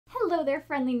Hello there,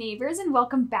 friendly neighbors, and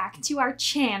welcome back to our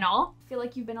channel. I feel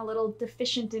like you've been a little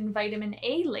deficient in vitamin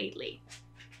A lately.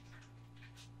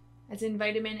 As in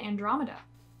vitamin Andromeda.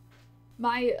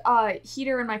 My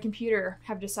heater and my computer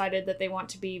have decided that they want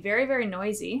to be very, very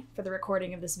noisy for the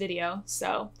recording of this video,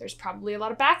 so there's probably a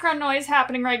lot of background noise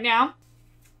happening right now.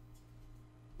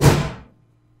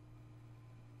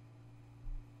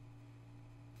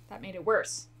 That made it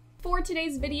worse. For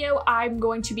today's video, I'm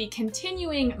going to be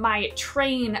continuing my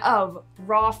train of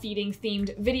raw feeding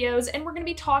themed videos, and we're going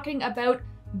to be talking about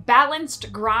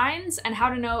balanced grinds and how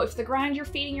to know if the grind you're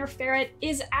feeding your ferret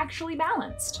is actually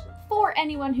balanced. For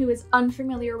anyone who is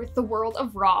unfamiliar with the world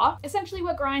of raw, essentially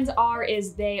what grinds are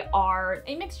is they are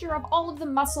a mixture of all of the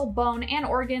muscle, bone, and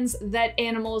organs that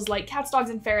animals like cats, dogs,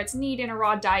 and ferrets need in a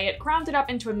raw diet, grounded up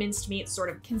into a minced meat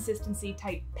sort of consistency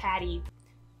type patty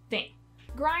thing.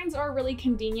 Grinds are a really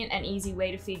convenient and easy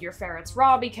way to feed your ferrets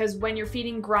raw because when you're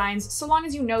feeding grinds, so long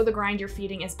as you know the grind you're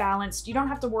feeding is balanced, you don't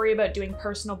have to worry about doing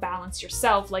personal balance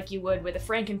yourself like you would with a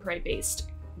Frankenprey based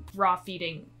raw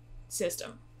feeding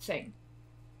system thing.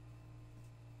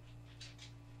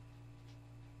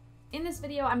 In this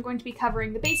video, I'm going to be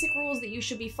covering the basic rules that you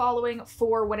should be following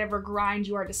for whatever grind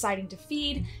you are deciding to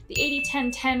feed, the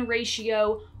 80-10-10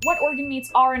 ratio, what organ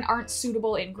meats are and aren't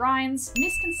suitable in grinds,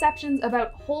 misconceptions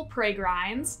about whole prey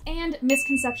grinds, and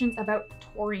misconceptions about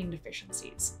taurine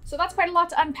deficiencies. So that's quite a lot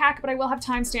to unpack, but I will have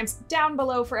timestamps down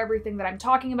below for everything that I'm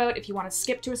talking about if you want to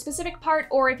skip to a specific part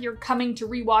or if you're coming to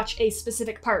rewatch a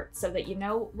specific part so that you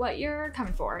know what you're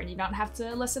coming for and you don't have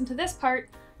to listen to this part,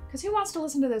 because who wants to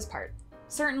listen to this part?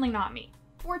 Certainly not me.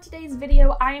 For today's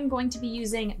video, I am going to be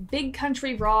using Big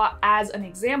Country Raw as an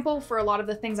example for a lot of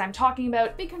the things I'm talking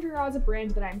about. Big Country Raw is a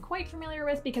brand that I'm quite familiar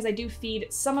with because I do feed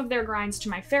some of their grinds to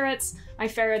my ferrets. My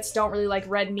ferrets don't really like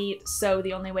red meat, so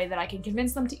the only way that I can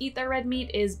convince them to eat their red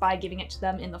meat is by giving it to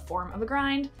them in the form of a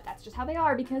grind. That's just how they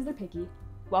are because they're picky.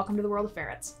 Welcome to the world of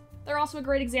ferrets. They're also a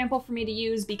great example for me to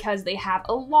use because they have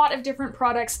a lot of different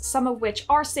products, some of which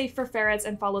are safe for ferrets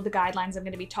and follow the guidelines I'm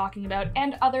going to be talking about,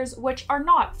 and others which are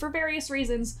not for various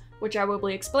reasons, which I will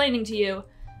be explaining to you.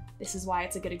 This is why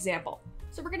it's a good example.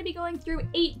 So we're going to be going through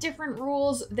 8 different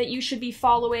rules that you should be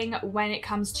following when it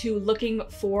comes to looking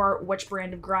for which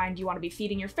brand of grind you want to be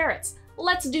feeding your ferrets.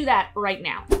 Let's do that right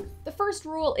now. The first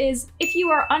rule is, if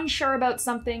you are unsure about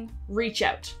something, reach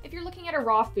out. If you're looking at a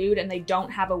raw food and they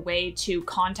don't have a way to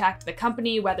contact the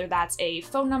company, whether that's a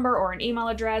phone number or an email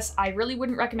address, I really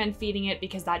wouldn't recommend feeding it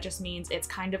because that just means it's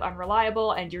kind of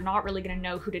unreliable and you're not really going to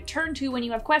know who to turn to when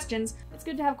you have questions. It's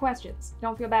good to have questions.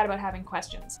 Don't feel bad about having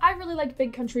questions. I really like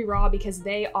Big Country Raw because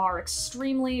they are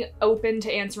extremely open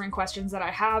to answering questions that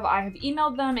I have. I have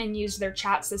emailed them and used their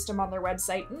chat system on their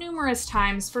website numerous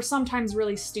times for sometimes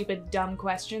really stupid, dumb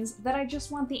questions that I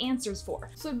just want the answers for.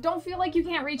 So don't feel like you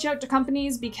can't reach out to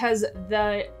companies because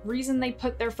the reason they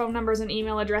put their phone numbers and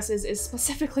email addresses is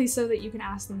specifically so that you can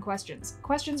ask them questions.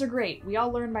 Questions are great. We all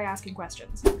learn by asking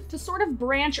questions. To sort of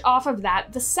branch off of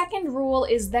that, the second rule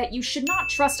is that you should not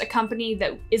trust a company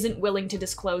that isn't willing to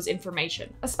disclose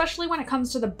information, especially when it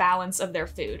comes to the balance of their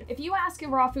food. If you ask a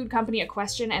raw food company a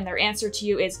question and their answer to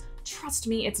you is, "Trust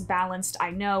me, it's balanced,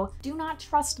 I know," do not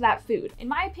trust that food. In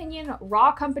my opinion,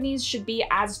 raw companies should be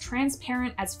as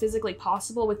transparent as physically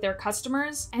possible with their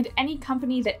customers, and any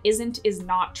company that isn't is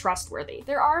not trustworthy.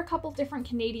 There are a couple different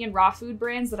Canadian raw food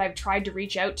brands that I've tried to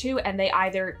reach out to, and they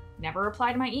either never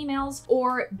reply to my emails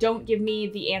or don't give me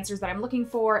the answers that I'm looking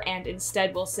for and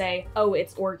instead will say, "Oh,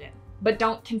 it's organ," but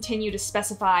don't continue to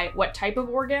specify what type of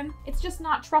organ. It's just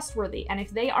not trustworthy, and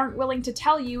if they aren't willing to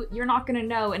tell you, you're not gonna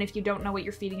know, and if you don't know what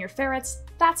you're feeding your ferrets,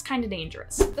 that's kind of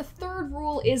dangerous. The third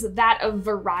rule is that of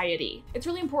variety. It's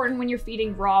really important when you're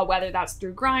feeding raw, whether that's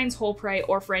through grinds, whole prey,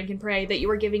 or Frankenprey, that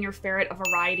you are giving your ferret a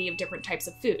variety of different types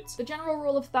of foods. The general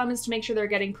rule of thumb is to make sure they're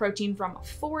getting protein from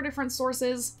 4 different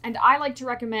sources, and I like to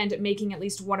recommend making at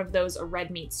least one of those a red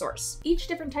meat source. Each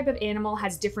different type of animal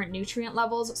has different nutrient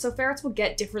levels, so ferrets will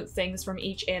get different things from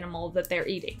each animal that they're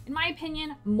eating. In my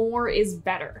opinion, more is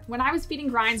better. When I was feeding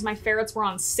grinds, my ferrets were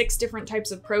on 6 different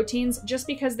types of proteins just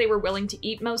because they were willing to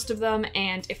eat most of them,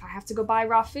 and if I have to go buy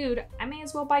raw food, I may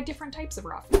as well buy different types of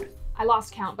raw food. I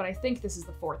lost count, but I think this is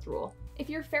the 4th rule. If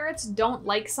your ferrets don't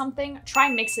like something, try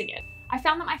mixing it. I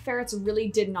found that my ferrets really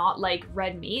did not like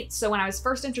red meat, so when I was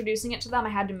first introducing it to them, I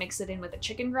had to mix it in with a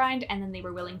chicken grind, and then they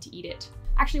were willing to eat it.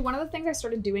 Actually, one of the things I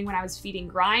started doing when I was feeding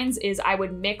grinds is I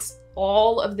would mix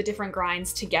all of the different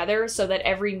grinds together so that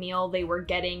every meal they were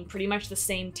getting pretty much the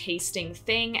same tasting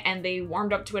thing, and they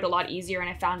warmed up to it a lot easier, and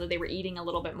I found that they were eating a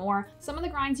little bit more. Some of the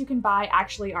grinds you can buy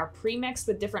actually are pre-mixed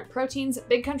with different proteins.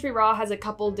 Big Country Raw has a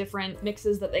couple different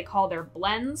mixes that they call their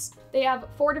blends. They have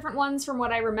 4 different ones from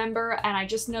what I remember, and I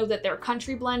just know that their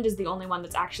country blend is the only one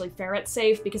that's actually ferret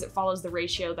safe because it follows the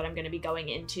ratio that I'm going to be going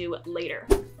into later.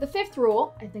 The 5th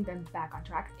rule, I think I'm back on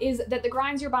track, is that the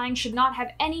grinds you're buying should not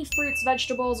have any fruits,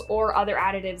 vegetables, or other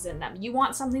additives in them. You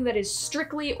want something that is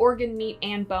strictly organ, meat,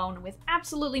 and bone with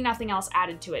absolutely nothing else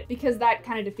added to it, because that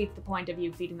kind of defeats the point of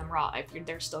you feeding them raw if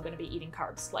they're still going to be eating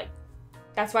carbs. Like,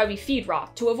 that's why we feed raw,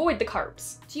 to avoid the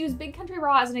carbs. To use Big Country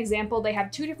Raw as an example, they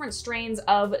have 2 different strains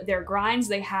of their grinds.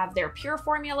 They have their pure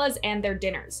formulas and their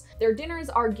dinners. Their dinners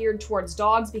are geared towards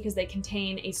dogs because they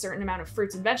contain a certain amount of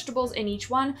fruits and vegetables in each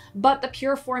one, but the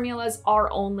pure formulas are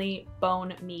only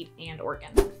bone, meat, and organ.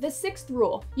 The 6th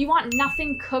rule, you want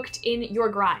nothing cooked in your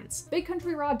grinds. Big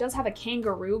Country Raw does have a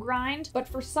kangaroo grind, but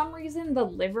for some reason the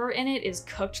liver in it is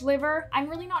cooked liver. I'm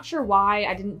really not sure why.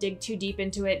 I didn't dig too deep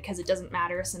into it because it doesn't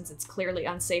matter since it's clearly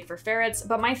unsafe for ferrets,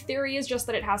 but my theory is just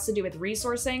that it has to do with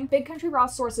resourcing. Big Country Raw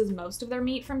sources most of their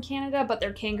meat from Canada, but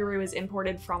their kangaroo is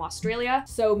imported from Australia,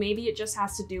 so maybe it just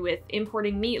has to do with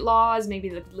importing meat laws. Maybe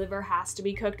the liver has to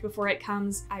be cooked before it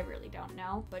comes. I really don't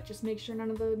know, but just make sure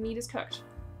none of the meat is cooked,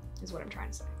 is what I'm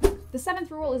trying to say. The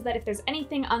 7th rule is that if there's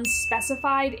anything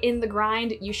unspecified in the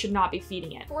grind, you should not be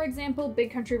feeding it. For example,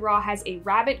 Big Country Raw has a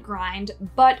rabbit grind,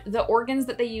 but the organs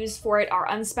that they use for it are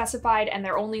unspecified and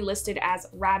they're only listed as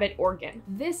rabbit organ.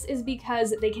 This is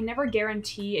because they can never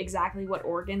guarantee exactly what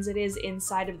organs it is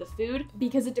inside of the food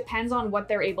because it depends on what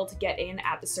they're able to get in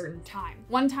at a certain time.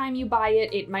 One time you buy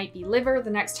it, it might be liver. The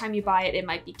next time you buy it, it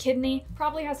might be kidney.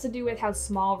 Probably has to do with how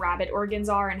small rabbit organs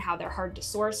are and how they're hard to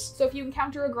source. So if you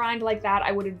encounter a grind like that,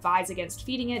 I would advise against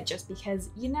feeding it just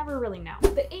because you never really know.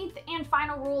 The 8th and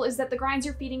final rule is that the grinds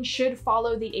you're feeding should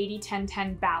follow the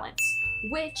 80-10-10 balance,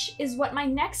 which is what my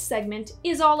next segment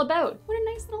is all about. What a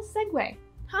nice little segue,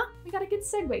 huh? We got a good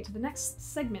segue to the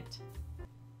next segment.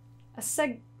 A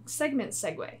segment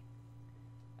segue.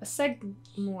 A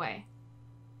segue.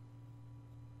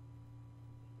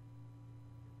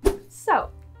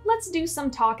 So, let's do some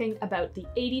talking about the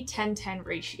 80-10-10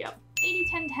 ratio.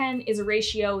 80-10-10 is a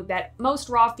ratio that most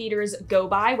raw feeders go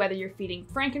by, whether you're feeding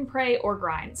frankenprey or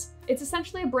grinds. It's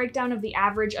essentially a breakdown of the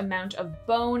average amount of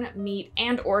bone, meat,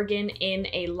 and organ in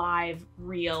a live,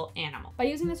 real animal. By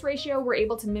using this ratio, we're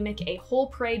able to mimic a whole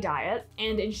prey diet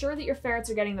and ensure that your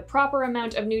ferrets are getting the proper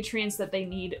amount of nutrients that they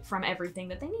need from everything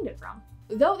that they need it from.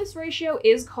 Though this ratio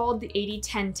is called the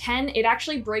 80-10-10, it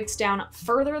actually breaks down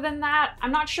further than that.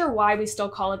 I'm not sure why we still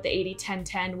call it the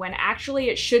 80-10-10 when actually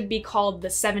it should be called the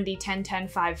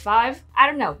 70-10-10-5-5. I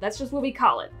don't know, that's just what we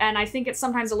call it, and I think it's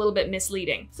sometimes a little bit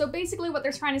misleading. So basically what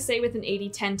they're trying to say with an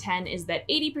 80-10-10 is that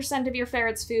 80% of your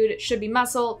ferret's food should be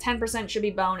muscle, 10% should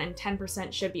be bone, and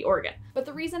 10% should be organ. But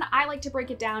the reason I like to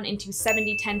break it down into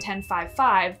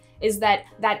 70-10-10-5-5 is that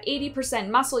 80%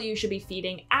 muscle you should be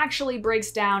feeding actually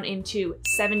breaks down into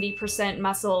 70%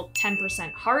 muscle,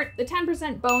 10% heart. The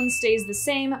 10% bone stays the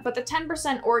same, but the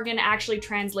 10% organ actually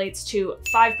translates to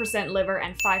 5% liver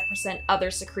and 5%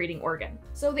 other secreting organ.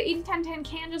 So the 80-10-10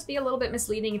 can just be a little bit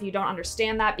misleading if you don't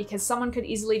understand that, because someone could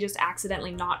easily just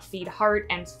accidentally not feed heart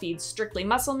and feed strictly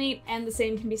muscle meat, and the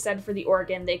same can be said for the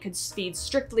organ. They could feed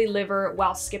strictly liver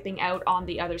while skipping out on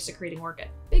the other secreting organ.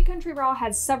 Big Country Raw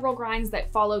has several grinds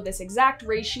that follow this exact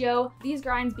ratio, these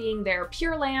grinds being their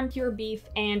pure lamb, pure beef,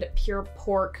 and pure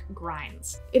pork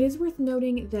grinds. It is worth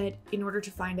noting that in order to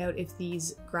find out if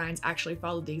these grinds actually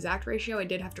follow the exact ratio, I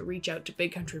did have to reach out to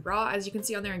Big Country Raw. As you can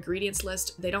see on their ingredients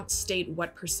list, they don't state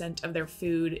what % of their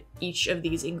food each of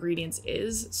these ingredients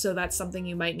is, so that's something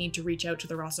you might need to reach out to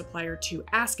the raw supplier to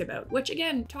ask about, which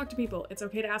again, talk to people. It's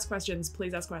okay to ask questions,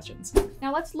 please ask questions.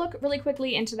 Now let's look really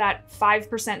quickly into that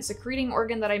 5% secreting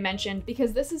organ that I mentioned,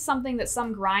 because this is something that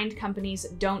some grind companies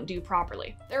don't do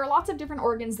properly. There are lots of different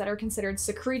organs that are considered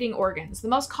secreting organs, the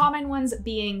most common ones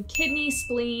being kidney,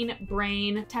 spleen,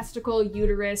 brain, testicle,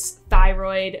 uterus,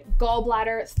 thyroid,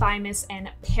 gallbladder, thymus,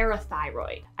 and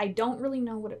parathyroid. I don't really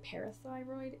know what a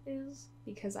parathyroid is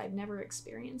because I've never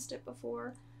experienced it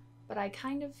before, but I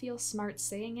kind of feel smart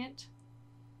saying it,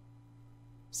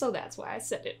 so that's why I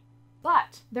said it.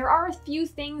 But there are a few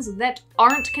things that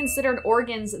aren't considered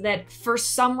organs that for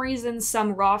some reason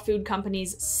some raw food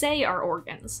companies say are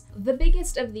organs. The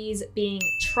biggest of these being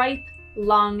tripe,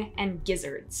 lung, and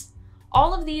gizzards.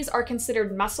 All of these are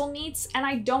considered muscle meats, and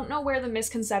I don't know where the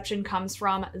misconception comes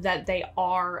from that they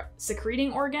are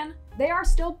secreting organ. They are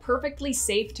still perfectly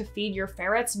safe to feed your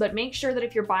ferrets, but make sure that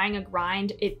if you're buying a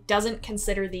grind, it doesn't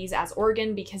consider these as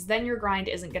organ, because then your grind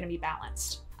isn't going to be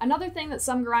balanced. Another thing that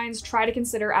some grinds try to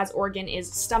consider as organ is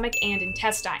stomach and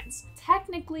intestines.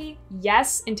 Technically,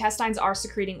 yes, intestines are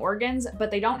secreting organs, but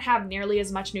they don't have nearly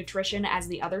as much nutrition as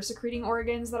the other secreting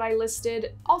organs that I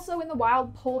listed. Also, in the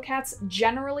wild, polecats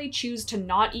generally choose to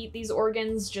not eat these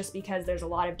organs just because there's a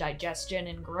lot of digestion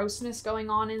and grossness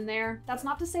going on in there. That's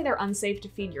not to say they're unsafe to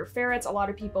feed your ferrets. A lot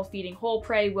of people feeding whole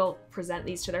prey will present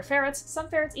these to their ferrets. Some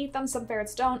ferrets eat them, some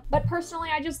ferrets don't. But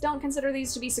personally, I just don't consider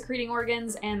these to be secreting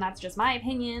organs, and that's just my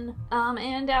opinion.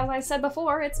 And as I said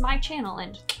before, it's my channel,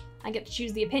 and I get to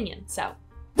choose the opinion, so.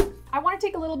 I want to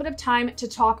take a little bit of time to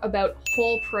talk about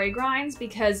whole prey grinds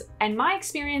because, in my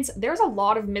experience, there's a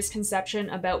lot of misconception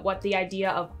about what the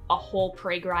idea of a whole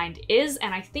prey grind is,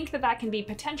 and I think that that can be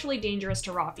potentially dangerous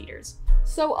to raw feeders.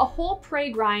 So a whole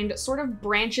prey grind sort of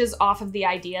branches off of the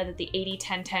idea that the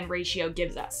 80-10-10 ratio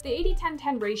gives us. The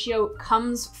 80-10-10 ratio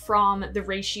comes from the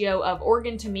ratio of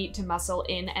organ to meat to muscle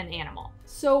in an animal.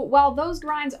 So while those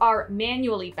grinds are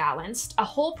manually balanced, a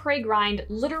whole prey grind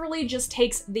literally just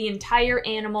takes the entire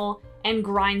animal and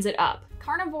grinds it up.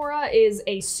 Carnivora is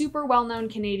a super well-known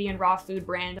Canadian raw food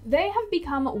brand. They have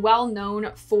become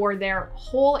well-known for their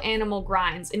whole animal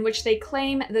grinds, in which they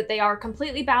claim that they are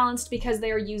completely balanced because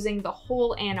they are using the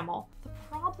whole animal.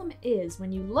 The problem is,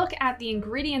 when you look at the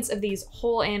ingredients of these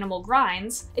whole animal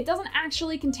grinds, it doesn't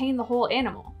actually contain the whole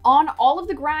animal. On all of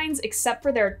the grinds, except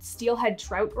for their steelhead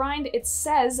trout grind, it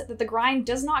says that the grind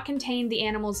does not contain the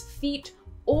animal's feet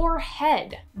or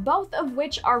head, both of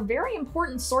which are very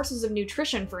important sources of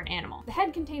nutrition for an animal. The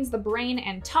head contains the brain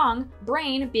and tongue,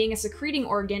 brain being a secreting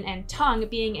organ and tongue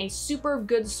being a super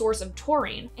good source of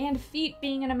taurine, and feet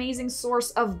being an amazing source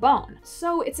of bone.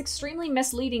 So it's extremely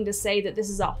misleading to say that this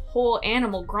is a whole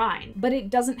animal grind, but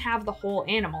it doesn't have the whole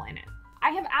animal in it.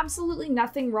 I have absolutely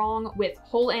nothing wrong with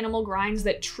whole animal grinds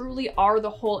that truly are the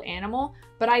whole animal,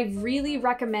 but I really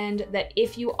recommend that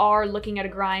if you are looking at a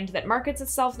grind that markets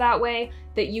itself that way,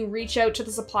 that you reach out to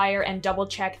the supplier and double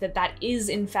check that that is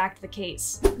in fact the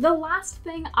case. The last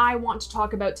thing I want to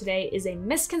talk about today is a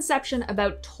misconception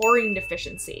about taurine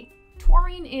deficiency.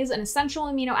 Taurine is an essential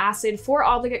amino acid for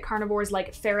obligate carnivores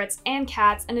like ferrets and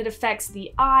cats, and it affects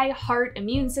the eye, heart,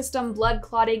 immune system, blood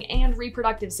clotting, and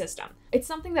reproductive system. It's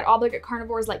something that obligate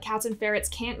carnivores like cats and ferrets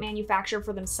can't manufacture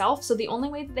for themselves, so the only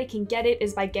way that they can get it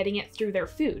is by getting it through their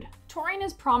food. Taurine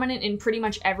is prominent in pretty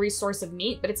much every source of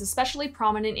meat, but it's especially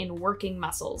prominent in working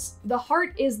muscles. The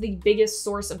heart is the biggest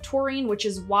source of taurine, which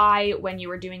is why when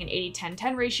you are doing an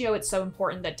 80-10-10 ratio, it's so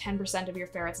important that 10% of your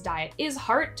ferret's diet is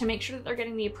heart to make sure that they're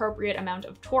getting the appropriate amount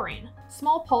of taurine.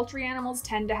 Small poultry animals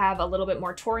tend to have a little bit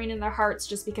more taurine in their hearts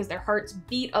just because their hearts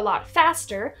beat a lot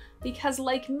faster, because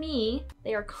like me,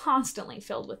 they are constantly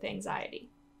filled with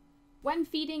anxiety. When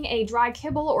feeding a dry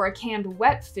kibble or a canned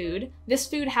wet food, this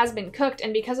food has been cooked,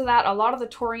 and because of that, a lot of the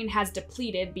taurine has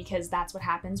depleted because that's what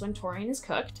happens when taurine is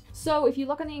cooked. So if you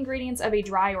look on the ingredients of a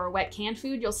dry or wet canned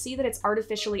food, you'll see that it's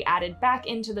artificially added back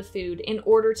into the food in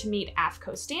order to meet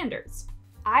AAFCO standards.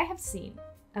 I have seen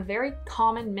a very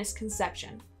common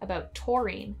misconception about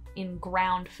taurine in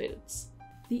ground foods.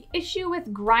 The issue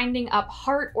with grinding up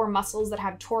heart or muscles that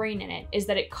have taurine in it is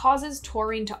that it causes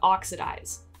taurine to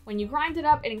oxidize. When you grind it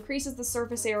up, it increases the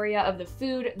surface area of the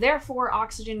food, therefore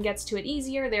oxygen gets to it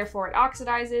easier, therefore it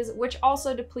oxidizes, which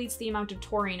also depletes the amount of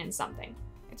taurine in something.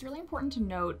 It's really important to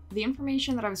note, the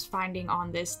information that I was finding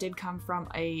on this did come from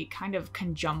a kind of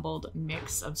conjumbled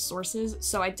mix of sources,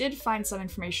 so I did find some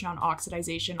information on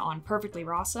oxidization on Perfectly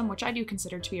Rawsome, which I do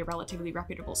consider to be a relatively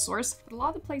reputable source, but a lot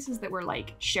of the places that were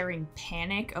like sharing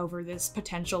panic over this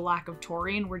potential lack of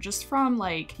taurine were just from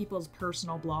like people's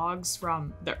personal blogs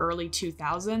from the early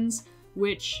 2000s,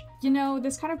 which, you know,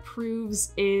 this kind of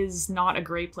proves is not a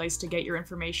great place to get your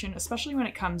information, especially when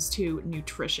it comes to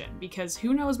nutrition, because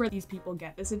who knows where these people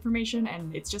get this information,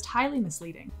 and it's just highly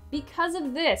misleading. Because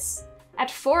of this, at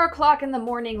 4 o'clock in the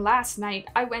morning last night,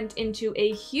 I went into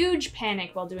a huge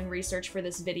panic while doing research for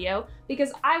this video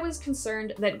because I was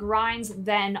concerned that grinds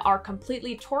then are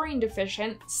completely taurine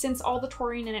deficient since all the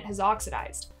taurine in it has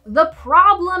oxidized. The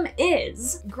problem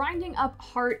is, grinding up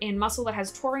heart and muscle that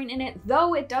has taurine in it,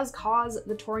 though it does cause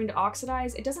the taurine to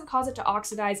oxidize, it doesn't cause it to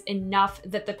oxidize enough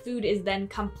that the food is then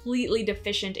completely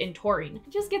deficient in taurine.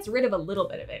 It just gets rid of a little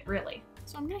bit of it, really.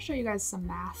 So I'm going to show you guys some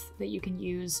math that you can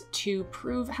use to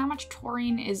prove how much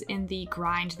taurine is in the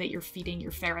grind that you're feeding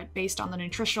your ferret based on the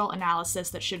nutritional analysis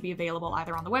that should be available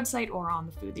either on the website or on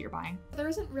the food that you're buying. There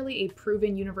isn't really a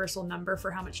proven universal number for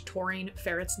how much taurine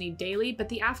ferrets need daily, but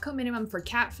the AAFCO minimum for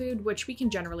cat food, which we can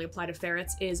generally apply to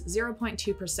ferrets, is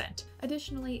 0.2%.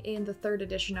 Additionally, in the 3rd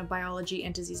edition of Biology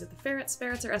and Disease of the Ferrets,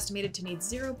 ferrets are estimated to need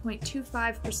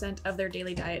 0.25% of their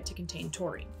daily diet to contain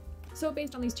taurine. So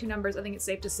based on these two numbers, I think it's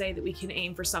safe to say that we can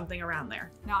aim for something around there.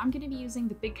 Now I'm going to be using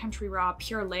the Big Country Raw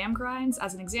pure lamb grinds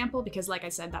as an example because, like I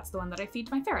said, that's the one that I feed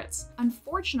to my ferrets.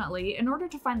 Unfortunately, in order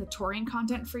to find the taurine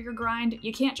content for your grind,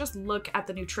 you can't just look at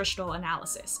the nutritional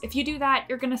analysis. If you do that,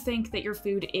 you're going to think that your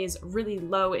food is really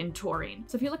low in taurine.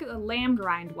 So if you look at the lamb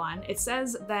grind one, it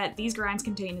says that these grinds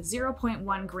contain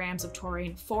 0.1 grams of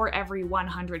taurine for every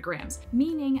 100 grams,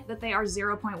 meaning that they are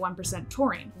 0.1%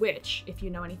 taurine, which, if you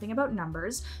know anything about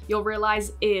numbers, you'll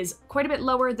realize is quite a bit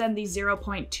lower than the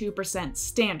 0.2%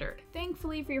 standard.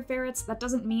 Thankfully for your ferrets, that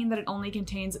doesn't mean that it only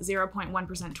contains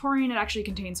 0.1% taurine, it actually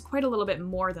contains quite a little bit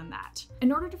more than that.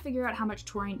 In order to figure out how much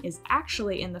taurine is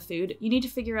actually in the food, you need to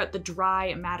figure out the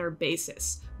dry matter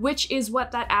basis, which is what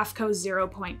that AAFCO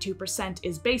 0.2%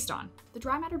 is based on. The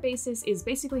dry matter basis is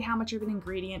basically how much of an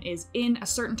ingredient is in a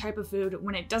certain type of food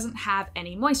when it doesn't have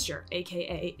any moisture,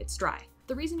 aka it's dry.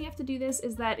 The reason you have to do this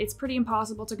is that it's pretty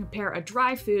impossible to compare a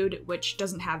dry food, which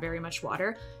doesn't have very much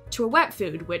water, to a wet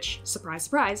food, which, surprise,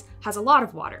 surprise, has a lot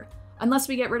of water, unless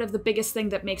we get rid of the biggest thing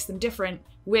that makes them different,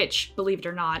 which, believe it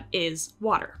or not, is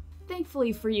water.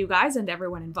 Thankfully for you guys and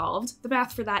everyone involved, the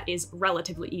math for that is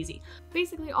relatively easy.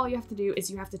 Basically, all you have to do is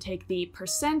you have to take the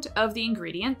percent of the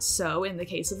ingredient, so in the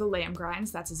case of the lamb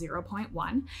grinds, that's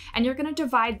 0.1, and you're going to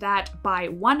divide that by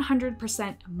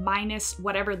 100% minus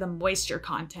whatever the moisture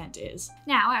content is.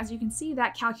 Now, as you can see,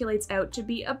 that calculates out to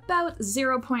be about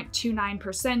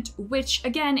 0.29%, which,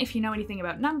 again, if you know anything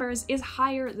about numbers, is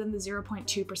higher than the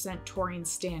 0.2% taurine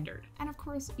standard. And of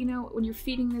course, you know, when you're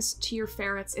feeding this to your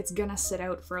ferrets, it's gonna sit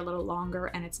out for a little longer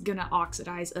and it's gonna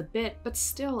oxidize a bit, but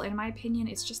still, in my opinion,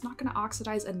 it's just not gonna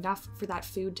oxidize enough for that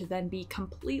food to then be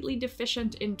completely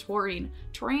deficient in taurine.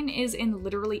 Taurine is in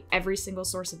literally every single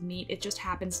source of meat. It just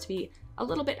happens to be a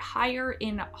little bit higher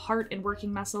in heart and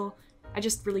working muscle. I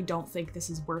just really don't think this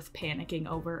is worth panicking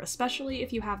over, especially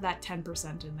if you have that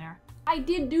 10% in there. I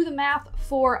did do the math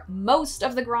for most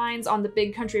of the grinds on the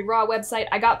Big Country Raw website.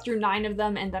 I got through 9 of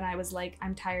them and then I was like,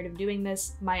 I'm tired of doing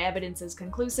this. My evidence is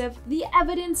conclusive. The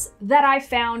evidence that I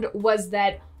found was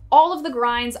that all of the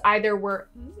grinds either were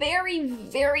very,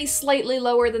 very slightly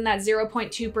lower than that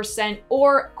 0.2%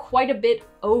 or quite a bit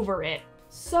over it.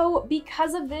 So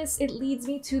because of this, it leads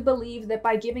me to believe that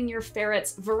by giving your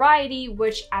ferrets variety,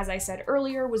 which as I said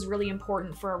earlier was really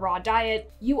important for a raw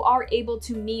diet, you are able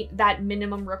to meet that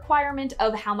minimum requirement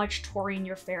of how much taurine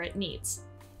your ferret needs.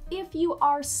 If you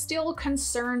are still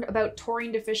concerned about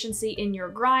taurine deficiency in your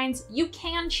grinds, you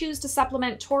can choose to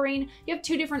supplement taurine. You have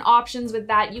 2 different options with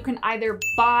that. You can either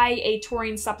buy a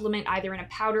taurine supplement either in a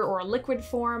powder or a liquid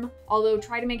form, although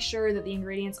try to make sure that the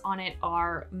ingredients on it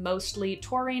are mostly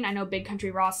taurine. I know Big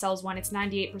Country Raw sells one, it's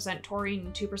 98% taurine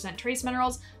and 2% trace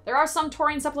minerals. There are some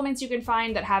taurine supplements you can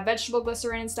find that have vegetable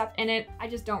glycerin and stuff in it. I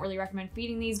just don't really recommend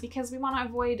feeding these because we want to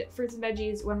avoid fruits and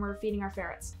veggies when we're feeding our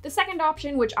ferrets. The second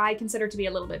option, which I consider to be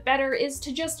a little bit better, is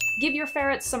to just give your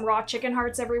ferrets some raw chicken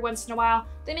hearts every once in a while.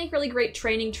 They make really great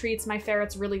training treats. My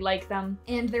ferrets really like them,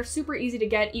 and they're super easy to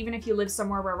get even if you live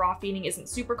somewhere where raw feeding isn't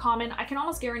super common. I can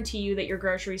almost guarantee you that your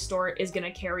grocery store is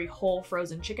gonna carry whole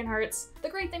frozen chicken hearts. The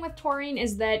great thing with taurine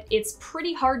is that it's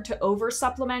pretty hard to over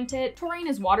supplement it. Taurine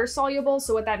is water soluble,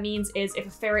 so what that means is if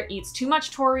a ferret eats too much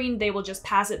taurine, they will just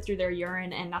pass it through their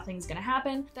urine and nothing's gonna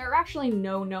happen. There are actually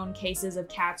no known cases of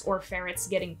cats or ferrets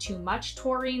getting too much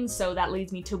taurine, so that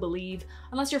leads me to believe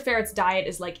unless your ferret's diet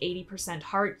is like 80%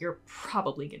 heart, you're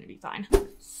probably gonna be fine.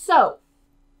 So,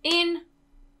 in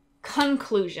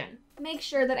conclusion, make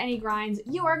sure that any grinds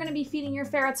you are gonna be feeding your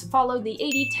ferrets follow the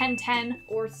 80-10-10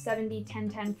 or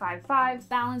 70-10-10-5-5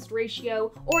 balanced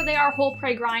ratio, or they are whole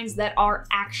prey grinds that are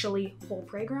actually whole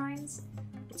prey grinds.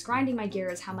 What's grinding my gear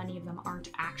is how many of them aren't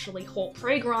actually whole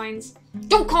prey grinds.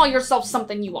 Don't call yourself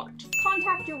something you aren't.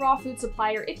 Contact your raw food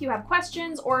supplier if you have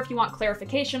questions or if you want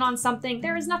clarification on something.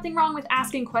 There is nothing wrong with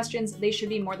asking questions. They should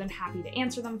be more than happy to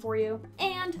answer them for you.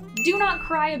 And do not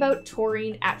cry about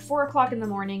taurine at 4 o'clock in the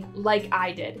morning like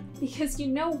I did, because you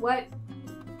know what?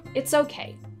 It's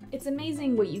okay. It's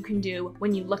amazing what you can do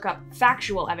when you look up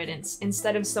factual evidence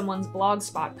instead of someone's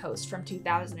blogspot post from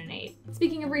 2008.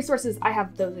 Speaking of resources, I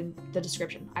have those in the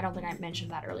description. I don't think I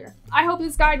mentioned that earlier. I hope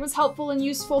this guide was helpful and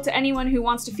useful to anyone who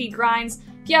wants to feed grinds.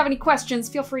 If you have any questions,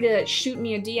 feel free to shoot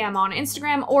me a DM on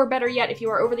Instagram, or better yet, if you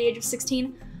are over the age of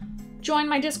 16, join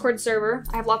my Discord server.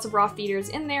 I have lots of raw feeders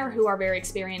in there who are very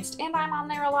experienced, and I'm on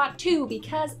there a lot too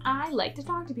because I like to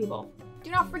talk to people. Do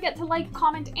not forget to like,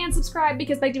 comment, and subscribe,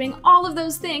 because by doing all of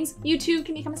those things, you too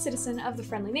can become a citizen of the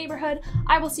friendly neighborhood.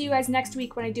 I will see you guys next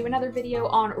week when I do another video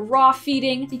on raw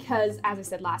feeding, because as I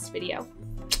said last video,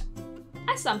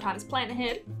 I sometimes plan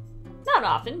ahead. Not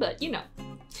often, but you know.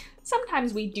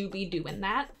 Sometimes we do be doing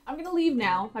that. I'm gonna leave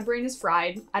now. My brain is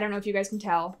fried. I don't know if you guys can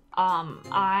tell.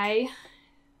 I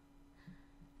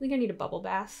think I need a bubble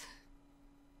bath.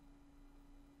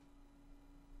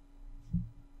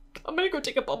 I'm gonna go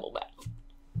take a bubble bath.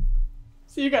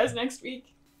 See you guys next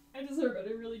week. I deserve it,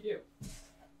 I really do.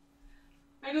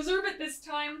 I deserve it this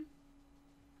time.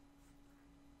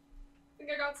 I think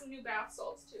I got some new bath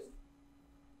salts too.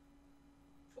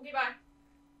 Okay, bye.